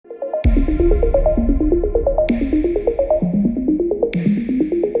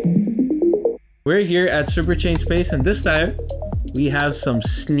We're here at Superchain Space, and this time we have some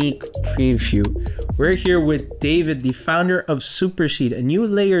sneak preview. We're here with David, the founder of Superseed, a new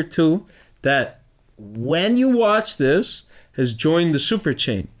layer 2 that, when you watch this, has joined the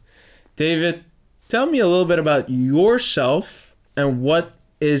Superchain. David, tell me a little bit about yourself and what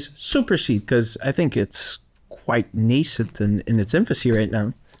is Superseed, because I think it's quite nascent in its infancy right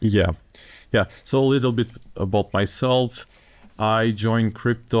now. Yeah. So a little bit about myself. I joined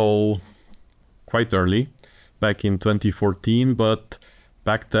crypto quite early, back in 2014, but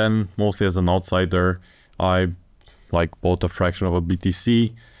back then, mostly as an outsider, I bought a fraction of a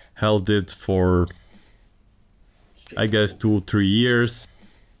BTC, held it for, I guess, 2-3 years,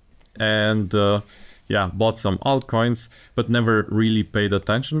 and bought some altcoins, but never really paid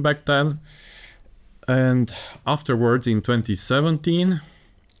attention back then. And afterwards, in 2017,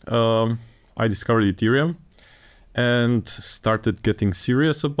 I discovered Ethereum and started getting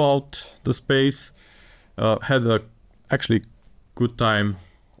serious about the space. Had a actually good time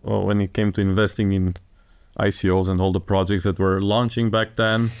when it came to investing in ICOs and all the projects that were launching back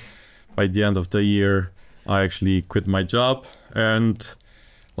then. By the end of the year, I actually quit my job, and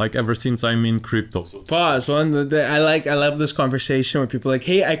ever since I'm in crypto. Pause. I love this conversation where people are like,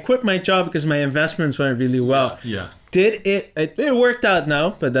 hey, I quit my job because my investments went really well. Yeah. It worked out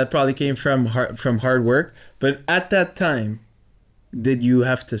now, but that probably came from hard work. But at that time, did you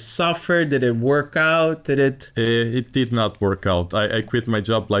have to suffer? Did it work out? It did not work out. I quit my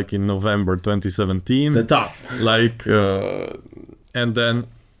job in November 2017. The top. And then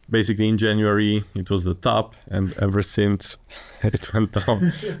basically in January it was the top, and ever since it went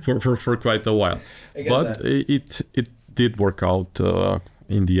down for quite a while. But it did work out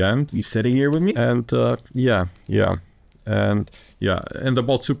in the end. You sitting here with me? And and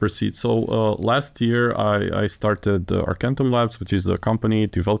about Superseed. So last year I started Arcantum Labs, which is the company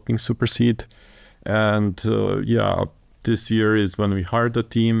developing Superseed. And this year is when we hired the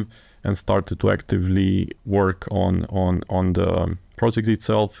team and started to actively work on the project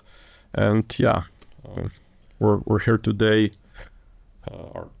itself. And we're here today.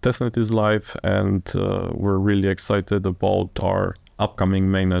 Our testnet is live, and we're really excited about our upcoming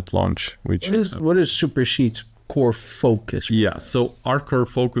mainnet launch. What is Superseed's core focus? Yeah, so our core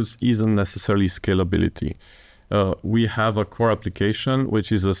focus isn't necessarily scalability. We have a core application,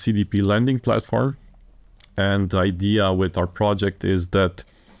 which is a CDP lending platform. And the idea with our project is that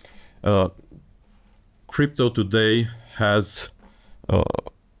crypto today has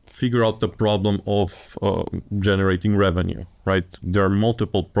figured out the problem of generating revenue, right? There are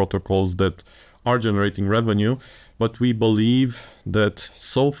multiple protocols that are generating revenue, but we believe that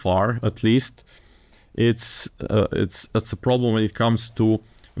so far, at least, it's a problem when it comes to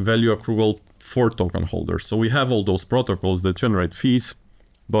value accrual for token holders. So we have all those protocols that generate fees,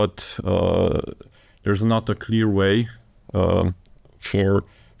 but there's not a clear way for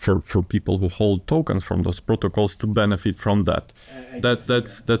people who hold tokens from those protocols to benefit from that.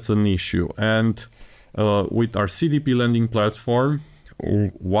 That's an issue. And with our CDP lending platform,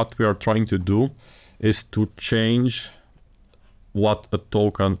 what we are trying to do is to change what a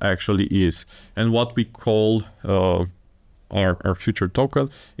token actually is. And what we call our future token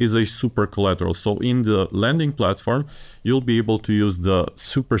is a Supercollateral. So in the lending platform, you'll be able to use the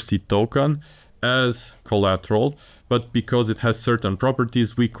Superseed token as collateral, but because it has certain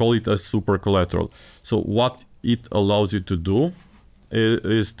properties, we call it a Supercollateral. So what it allows you to do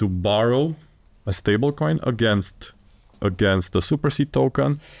is to borrow a stablecoin against the Superseed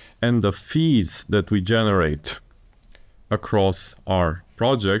token, and the fees that we generate across our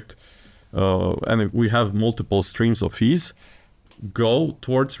project, and we have multiple streams of fees, go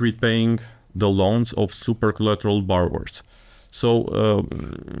towards repaying the loans of Supercollateral borrowers. So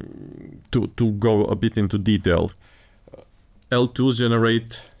to go a bit into detail, L2s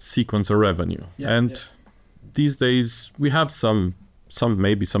generate sequencer revenue, these days we have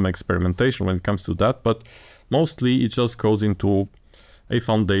maybe some experimentation when it comes to that, but mostly it just goes into a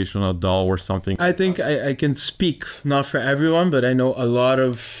foundation, a DAO or something. I think I can speak, not for everyone, but I know a lot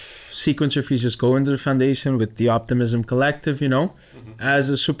of sequencer fees just go into the foundation with the Optimism Collective, As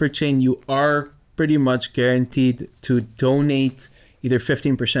a Superchain, you are pretty much guaranteed to donate either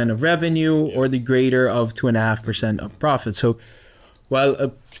 15% of revenue or the greater of 2.5% of profit. So while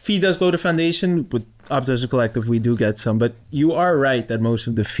a fee does go to foundation, with Optimism Collective we do get some, but you are right that most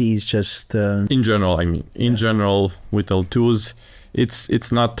of the fees just... In general, in general with L2s,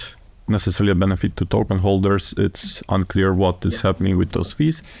 it's not necessarily a benefit to token holders. It's unclear what is happening with those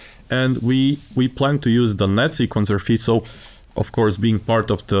fees. And we plan to use the net sequencer fee. So of course, being part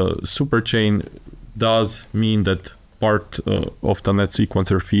of the Superchain does mean that part of the net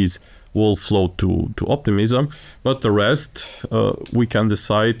sequencer fees will flow to Optimism, but the rest we can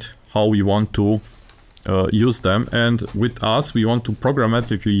decide how we want to use them. And with us, we want to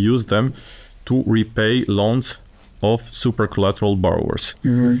programmatically use them to repay loans of Supercollateral borrowers.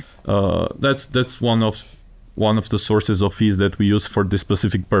 That's one of the sources of fees that we use for this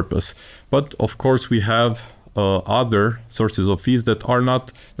specific purpose. But of course, we have other sources of fees that are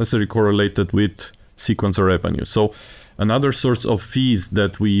not necessarily correlated with sequencer revenue. So another source of fees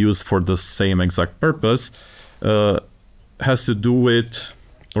that we use for the same exact purpose has to do with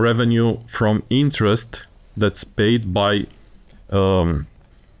revenue from interest that's paid by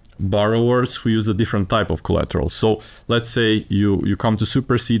borrowers who use a different type of collateral. So let's say you come to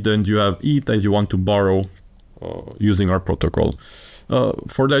Superseed and you have ETH and you want to borrow using our protocol.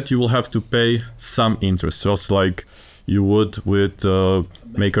 For that, you will have to pay some interest, just like you would with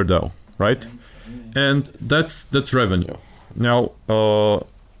MakerDAO, right? And that's revenue. Now,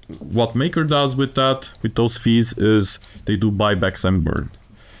 what Maker does with those fees, is they do buybacks and burn,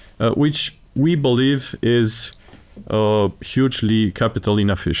 which we believe is hugely capital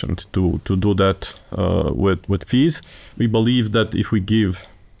inefficient to do that with fees. We believe that if we give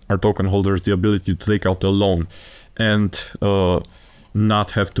our token holders the ability to take out a loan and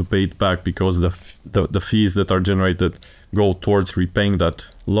not have to pay it back because the fees that are generated go towards repaying that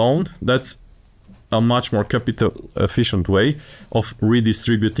loan, that's a much more capital efficient way of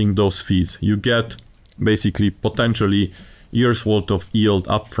redistributing those fees. You get basically potentially years worth of yield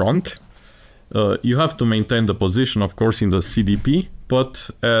upfront. You have to maintain the position, of course, in the CDP, but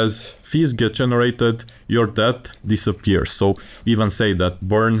as fees get generated, your debt disappears. So we even say that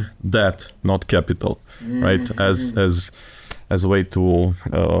burn debt, not capital, right? As a way to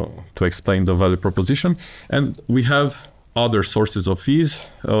explain the value proposition. And we have other sources of fees.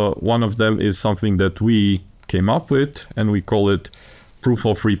 One of them is something that we came up with, and we call it proof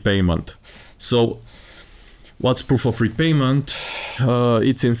of repayment. So what's proof of repayment?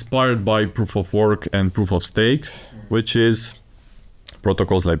 It's inspired by proof of work and proof of stake, which is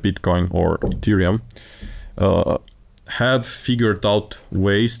protocols like Bitcoin or Ethereum have figured out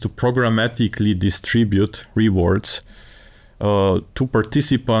ways to programmatically distribute rewards to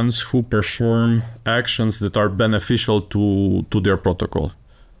participants who perform actions that are beneficial to their protocol.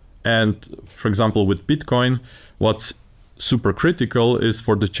 And for example, with Bitcoin, what's super critical is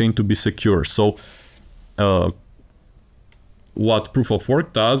for the chain to be secure. So what proof of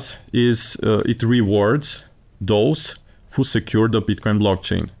work does is it rewards those who secure the Bitcoin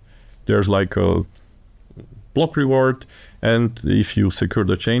blockchain. There's like a block reward, and if you secure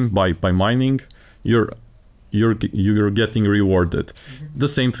the chain by mining, you're getting rewarded. The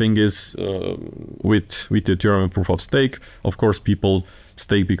same thing is with Ethereum and proof of stake. Of course, people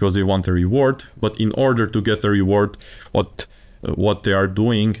stake because they want a reward, but in order to get a reward, what they are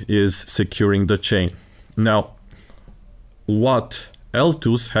doing is securing the chain. Now, what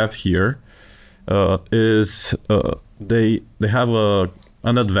L2s have here is they have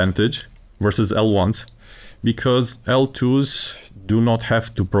an advantage versus L1s, because L2s do not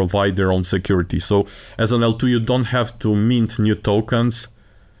have to provide their own security. So as an L2, you don't have to mint new tokens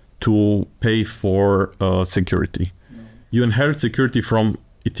to pay for security. You inherit security from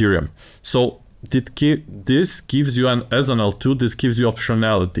Ethereum. So this gives you, as an L2, this gives you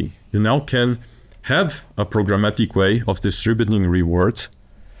optionality. You now can have a programmatic way of distributing rewards,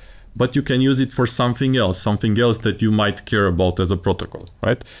 but you can use it for something else that you might care about as a protocol,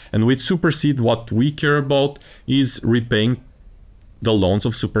 right? And with Superseed, what we care about is repaying the loans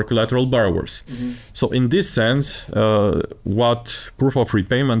of Supercollateral borrowers. So in this sense, what proof of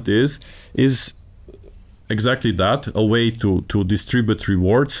repayment is exactly that, a way to distribute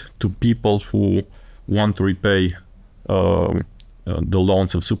rewards to people who want to repay the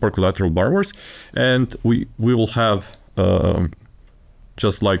loans of Supercollateral borrowers. And we will have,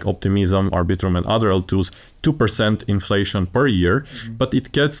 just like Optimism, Arbitrum, and other L2s, 2% inflation per year, but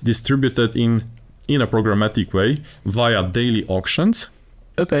it gets distributed in a programmatic way via daily auctions.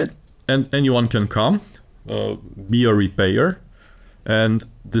 Okay. And anyone can come, be a repayer, and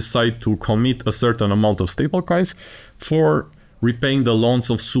decide to commit a certain amount of stablecoins for repaying the loans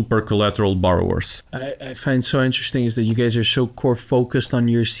of Supercollateral borrowers. I find so interesting is that you guys are so core focused on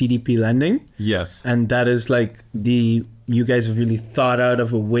your CDP lending. Yes. And that is like you guys have really thought out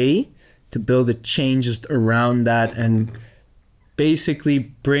of a way to build a chain just around that and basically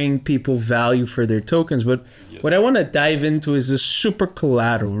bring people value for their tokens. But what I want to dive into is the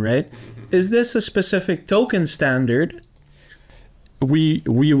Supercollateral, right? Is this a specific token standard? We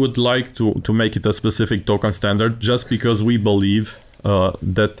would like to make it a specific token standard, just because we believe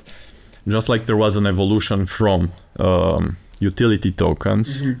that just like there was an evolution from utility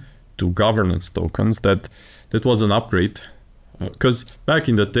tokens to governance tokens, that was an upgrade. Because back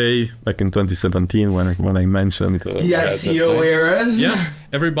in the day, back in 2017, when I mentioned the ICO eras, yeah,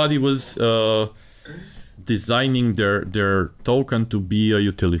 everybody was designing their token to be a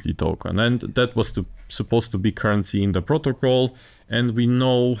utility token, and that was supposed to be currency in the protocol. And we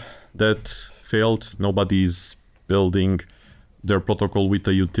know that failed. Nobody's building their protocol with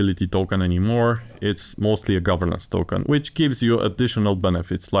a utility token anymore. It's mostly a governance token, which gives you additional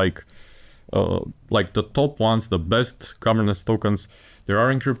benefits like the top ones, the best governance tokens there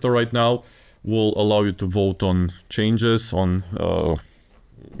are in crypto right now, will allow you to vote on changes on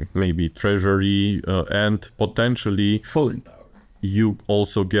maybe treasury, and potentially voting power. You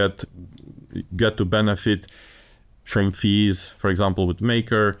also get to benefit from fees. For example, with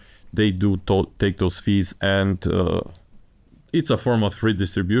Maker, they do take those fees, and it's a form of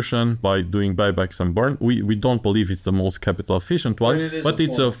redistribution by doing buybacks and burn. We don't believe it's the most capital efficient one, but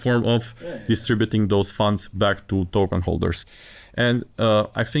it's a form of distributing those funds back to token holders. And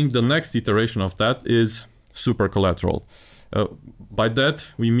I think the next iteration of that is Supercollateral. By that,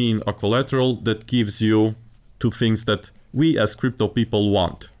 we mean a collateral that gives you two things that we as crypto people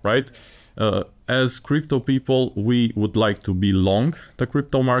want, right? As crypto people, we would like to be long the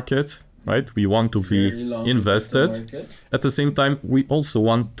crypto market, right? We want to be invested. At the same time, we also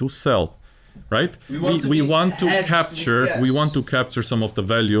want to sell, right? We want to capture some of the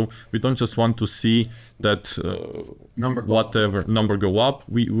value. We don't just want to see that number go up.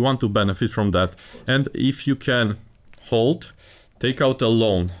 We want to benefit from that. And if you can hold, take out a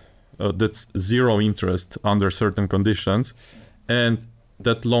loan that's zero interest under certain conditions, and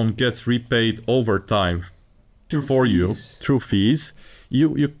that loan gets repaid over time through fees,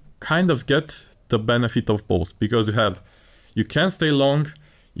 you kind of get the benefit of both, because you can stay long,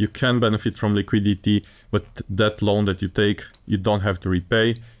 you can benefit from liquidity, but that loan that you take, you don't have to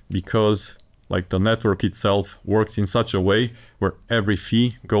repay, because like the network itself works in such a way where every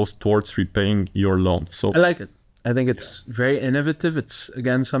fee goes towards repaying your loan. So I like it. I think it's very innovative. It's,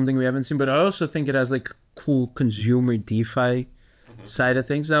 again, something we haven't seen, but I also think it has like cool consumer DeFi side of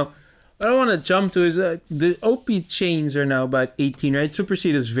things. Now, what I want to jump to is the OP chains are now about 18, right?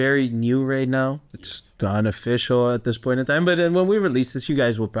 Superseed is very new right now. It's unofficial at this point in time, but when we release this, you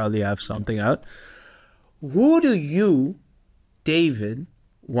guys will probably have something out. Who do you, David,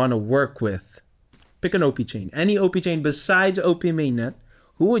 want to work with? Pick an OP chain. Any OP chain besides OP mainnet.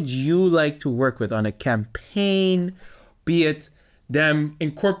 Who would you like to work with on a campaign, be it them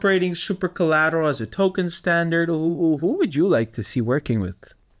incorporating Supercollateral as a token standard? Who would you like to see working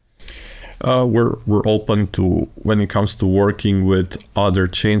with? We're open to, when it comes to working with other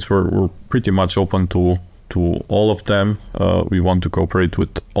chains, we're pretty much open to all of them. We want to cooperate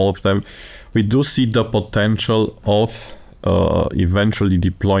with all of them. We do see the potential of eventually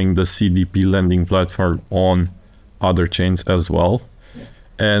deploying the CDP lending platform on other chains as well.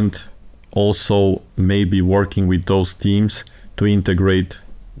 And also maybe working with those teams to integrate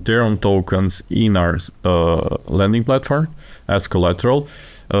their own tokens in our lending platform as collateral.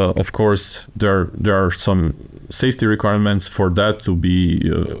 Of course, there are some safety requirements for that to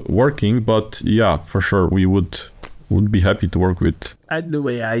be working, but yeah, for sure, we would be happy to work with. The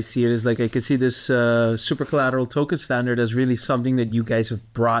way I see it is like I can see this Supercollateral token standard as really something that you guys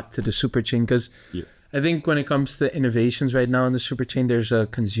have brought to the Superchain, because I think when it comes to innovations right now in the Superchain, there's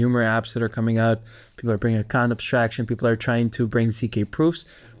consumer apps that are coming out. People are bringing account abstraction. People are trying to bring ZK proofs.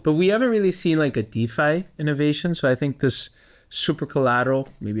 But we haven't really seen like a DeFi innovation. So I think this Supercollateral,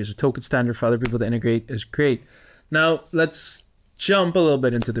 maybe as a token standard for other people to integrate, is great. Now, let's jump a little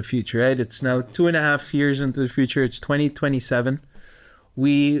bit into the future, right? It's now 2.5 years into the future. It's 2027.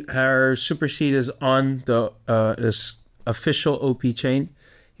 Our Superseed is on the this official OP chain.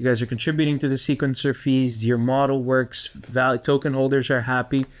 You guys are contributing to the sequencer fees. Your model works. Token holders are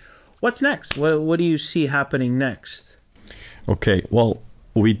happy. What's next? What do you see happening next? Okay, well,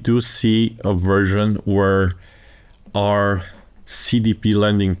 we do see a version where our CDP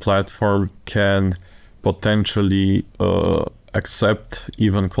lending platform can potentially accept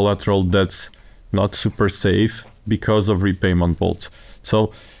even collateral that's not super safe because of repayment vaults.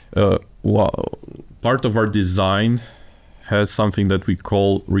 So part of our design has something that we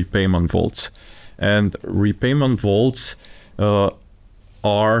call repayment vaults, and repayment vaults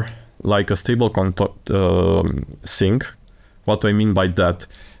are like a stablecoin sink. What do I mean by that?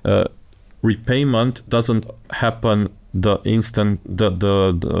 Repayment doesn't happen the instant,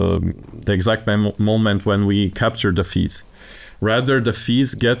 the exact moment when we capture the fees. Rather, the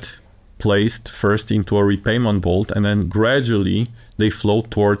fees get placed first into a repayment vault, and then gradually they flow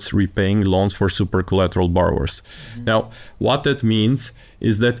towards repaying loans for Supercollateral borrowers. Now, what that means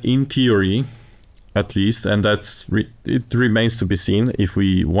is that in theory, at least, and it remains to be seen if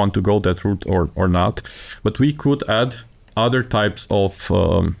we want to go that route or not, but we could add other types of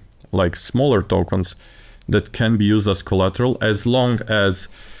like smaller tokens that can be used as collateral, as long as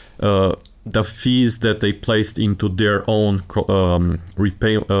the fees that they placed into their own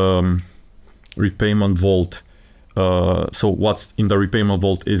repayment vault. So what's in the repayment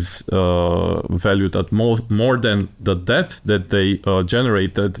vault is valued at more than the debt that they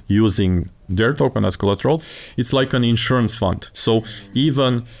generated using their token as collateral. It's like an insurance fund. So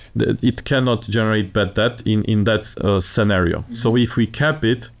even it cannot generate bad debt in that scenario. So if we cap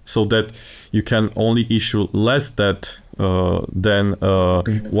it so that you can only issue less debt than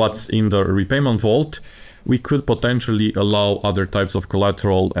what's in the repayment vault, we could potentially allow other types of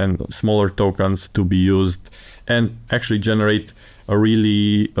collateral and smaller tokens to be used and actually generate a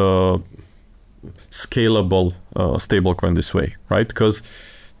really scalable stablecoin this way, right? Because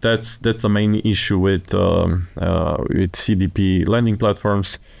that's the main issue with CDP lending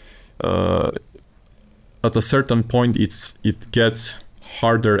platforms. At a certain point, it gets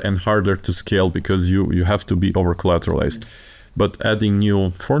harder and harder to scale because you have to be over collateralized. But adding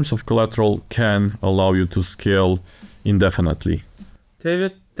new forms of collateral can allow you to scale indefinitely.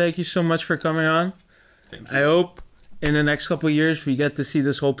 David, thank you so much for coming on. Thank you. I hope in the next couple of years we get to see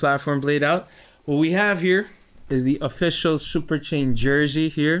this whole platform played out. What we have here is the official Superchain jersey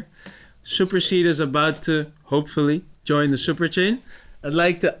here. Superseed is about to hopefully join the Superchain. I'd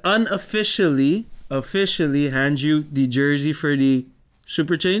like to officially hand you the jersey for the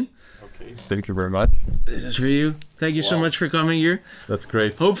Superchain. Okay, thank you very much. This is for you. Thank you so much for coming here. That's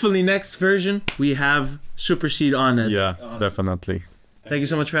great. Hopefully next version we have Superseed on it. Yeah, awesome. Definitely. Thank you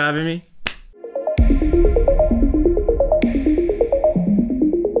so much for having me.